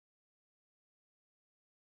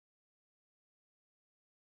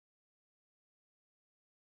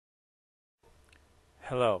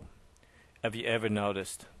Hello. Have you ever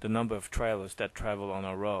noticed the number of trailers that travel on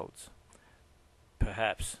our roads?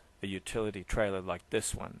 Perhaps a utility trailer like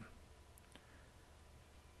this one,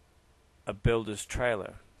 a builder's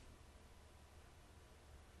trailer,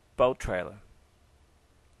 boat trailer,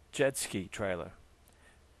 jet ski trailer,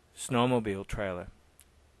 snowmobile trailer,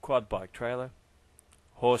 quad bike trailer,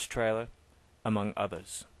 horse trailer, among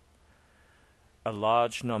others. A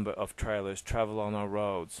large number of trailers travel on our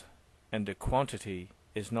roads, and the quantity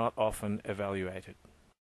is not often evaluated.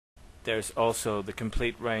 There is also the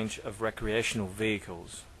complete range of recreational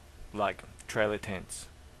vehicles, like trailer tents,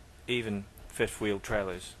 even fifth-wheel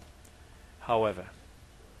trailers. However,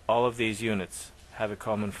 all of these units have a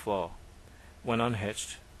common flaw. When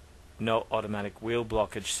unhitched, no automatic wheel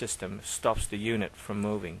blockage system stops the unit from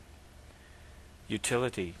moving.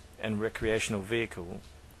 Utility and recreational vehicle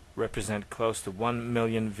represent close to 1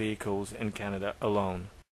 million vehicles in Canada alone.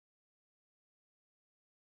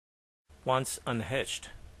 Once unhitched,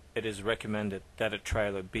 it is recommended that a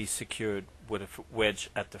trailer be secured with a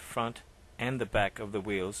wedge at the front and the back of the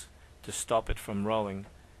wheels to stop it from rolling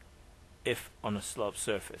if on a sloped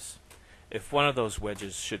surface. If one of those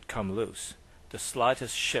wedges should come loose, the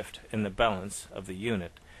slightest shift in the balance of the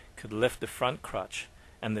unit could lift the front crutch,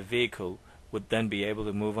 and the vehicle would then be able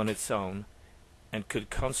to move on its own and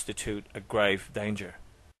could constitute a grave danger.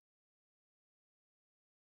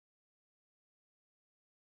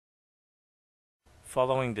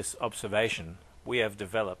 Following this observation, we have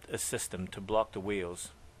developed a system to block the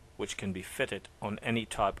wheels, which can be fitted on any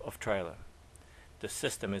type of trailer. The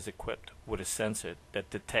system is equipped with a sensor that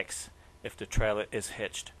detects if the trailer is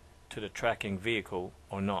hitched to the tracking vehicle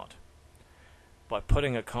or not. By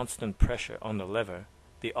putting a constant pressure on the lever,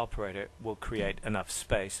 the operator will create enough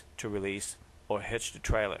space to release or hitch the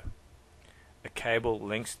trailer. A cable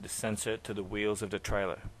links the sensor to the wheels of the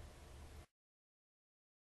trailer.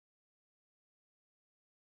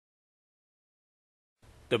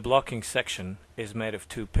 The blocking section is made of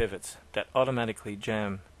two pivots that automatically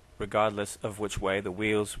jam regardless of which way the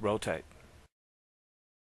wheels rotate.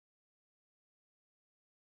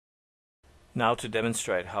 Now to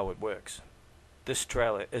demonstrate how it works. This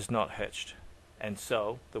trailer is not hitched, and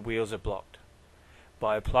so the wheels are blocked.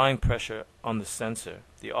 By applying pressure on the sensor,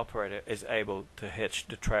 the operator is able to hitch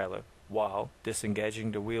the trailer while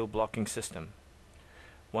disengaging the wheel blocking system.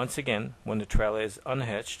 Once again, when the trailer is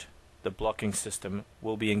unhitched, the blocking system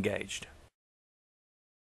will be engaged.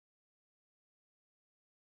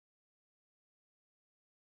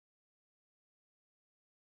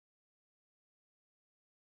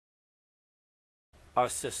 Our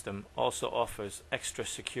system also offers extra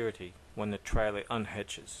security when the trailer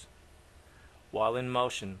unhitches. While in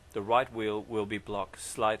motion, the right wheel will be blocked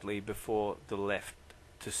slightly before the left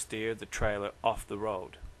to steer the trailer off the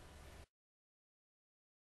road.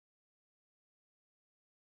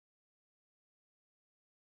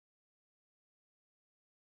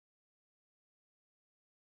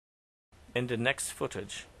 In the next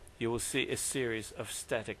footage, you will see a series of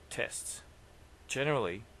static tests.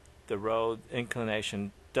 Generally, the road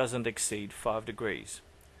inclination doesn't exceed 5 degrees.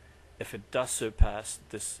 If it does surpass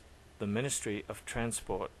this, the Ministry of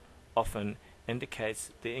Transport often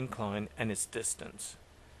indicates the incline and its distance.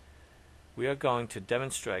 We are going to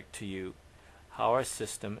demonstrate to you how our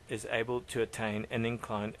system is able to attain an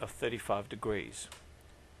incline of 35 degrees.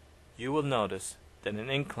 You will notice that an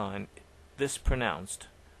incline this pronounced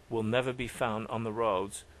will never be found on the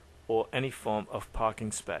roads or any form of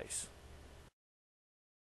parking space.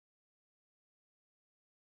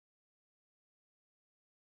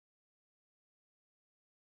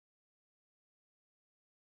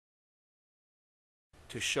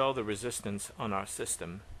 To show the resistance on our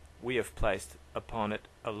system, we have placed upon it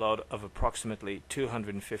a load of approximately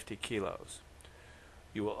 250 kilos.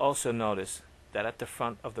 You will also notice that at the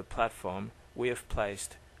front of the platform we have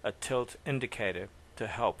placed a tilt indicator to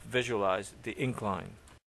help visualize the incline.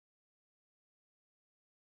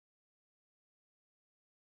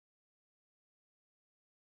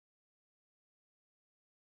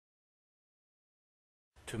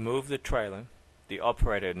 To move the trailer, the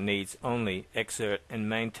operator needs only exert and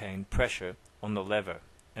maintain pressure on the lever,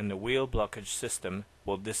 and the wheel blockage system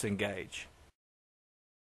will disengage.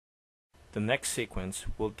 The next sequence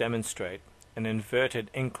will demonstrate an inverted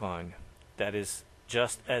incline that is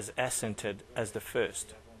just as accented as the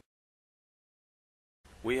first.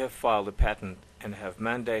 We have filed a patent and have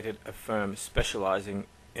mandated a firm specializing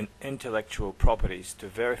in intellectual properties to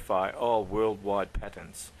verify all worldwide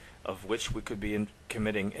patents, of which we could be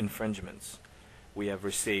committing infringements. We have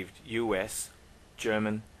received US,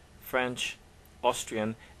 German, French,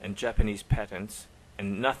 Austrian, and Japanese patents,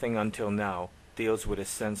 and nothing until now deals with a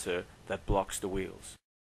sensor that blocks the wheels.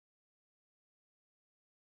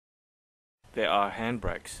 There are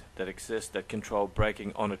handbrakes that exist that control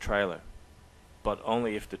braking on a trailer, but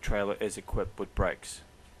only if the trailer is equipped with brakes.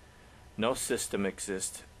 No system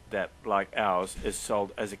exists that, like ours, is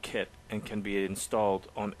sold as a kit and can be installed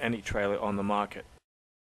on any trailer on the market.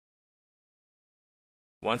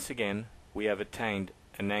 Once again, we have attained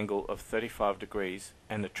an angle of 35 degrees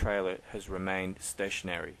and the trailer has remained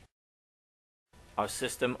stationary. Our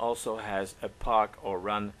system also has a park or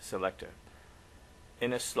run selector.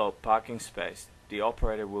 In a slope parking space, the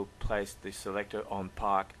operator will place the selector on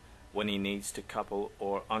park when he needs to couple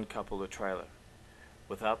or uncouple the trailer.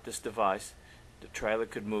 Without this device, the trailer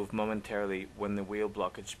could move momentarily when the wheel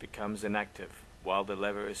blockage becomes inactive while the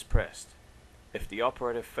lever is pressed. If the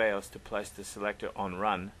operator fails to place the selector on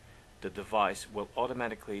run, the device will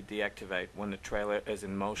automatically deactivate when the trailer is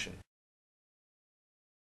in motion.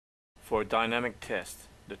 For a dynamic test,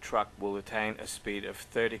 the truck will attain a speed of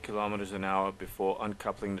 30 km an hour before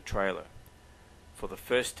uncoupling the trailer. For the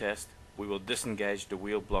first test, we will disengage the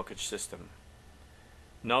wheel blockage system.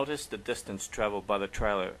 Notice the distance traveled by the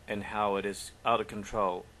trailer and how it is out of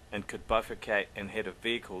control and could bifurcate and hit a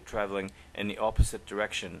vehicle traveling in the opposite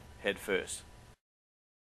direction head first.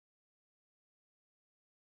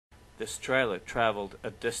 This trailer traveled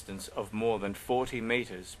a distance of more than 40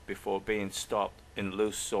 meters before being stopped in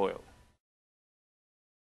loose soil.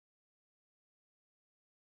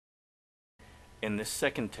 In this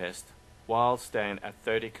second test, while staying at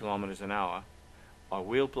 30 km an hour, our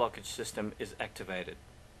wheel blockage system is activated.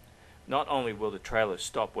 Not only will the trailer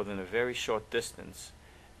stop within a very short distance,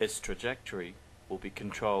 its trajectory will be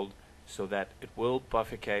controlled so that it will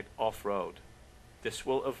bifurcate off-road. This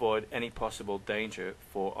will avoid any possible danger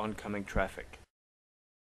for oncoming traffic.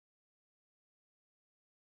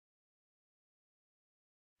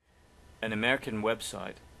 An American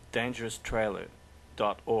website,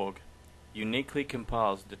 dangeroustrailer.org, uniquely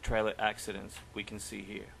compiles the trailer accidents we can see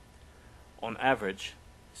here. On average,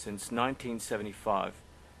 since 1975,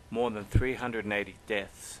 more than 380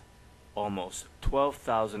 deaths, almost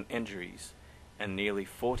 12,000 injuries, and nearly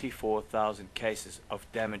 44,000 cases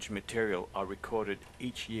of damaged material are recorded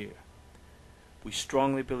each year. We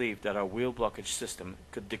strongly believe that our wheel blockage system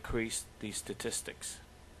could decrease these statistics.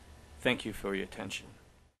 Thank you for your attention.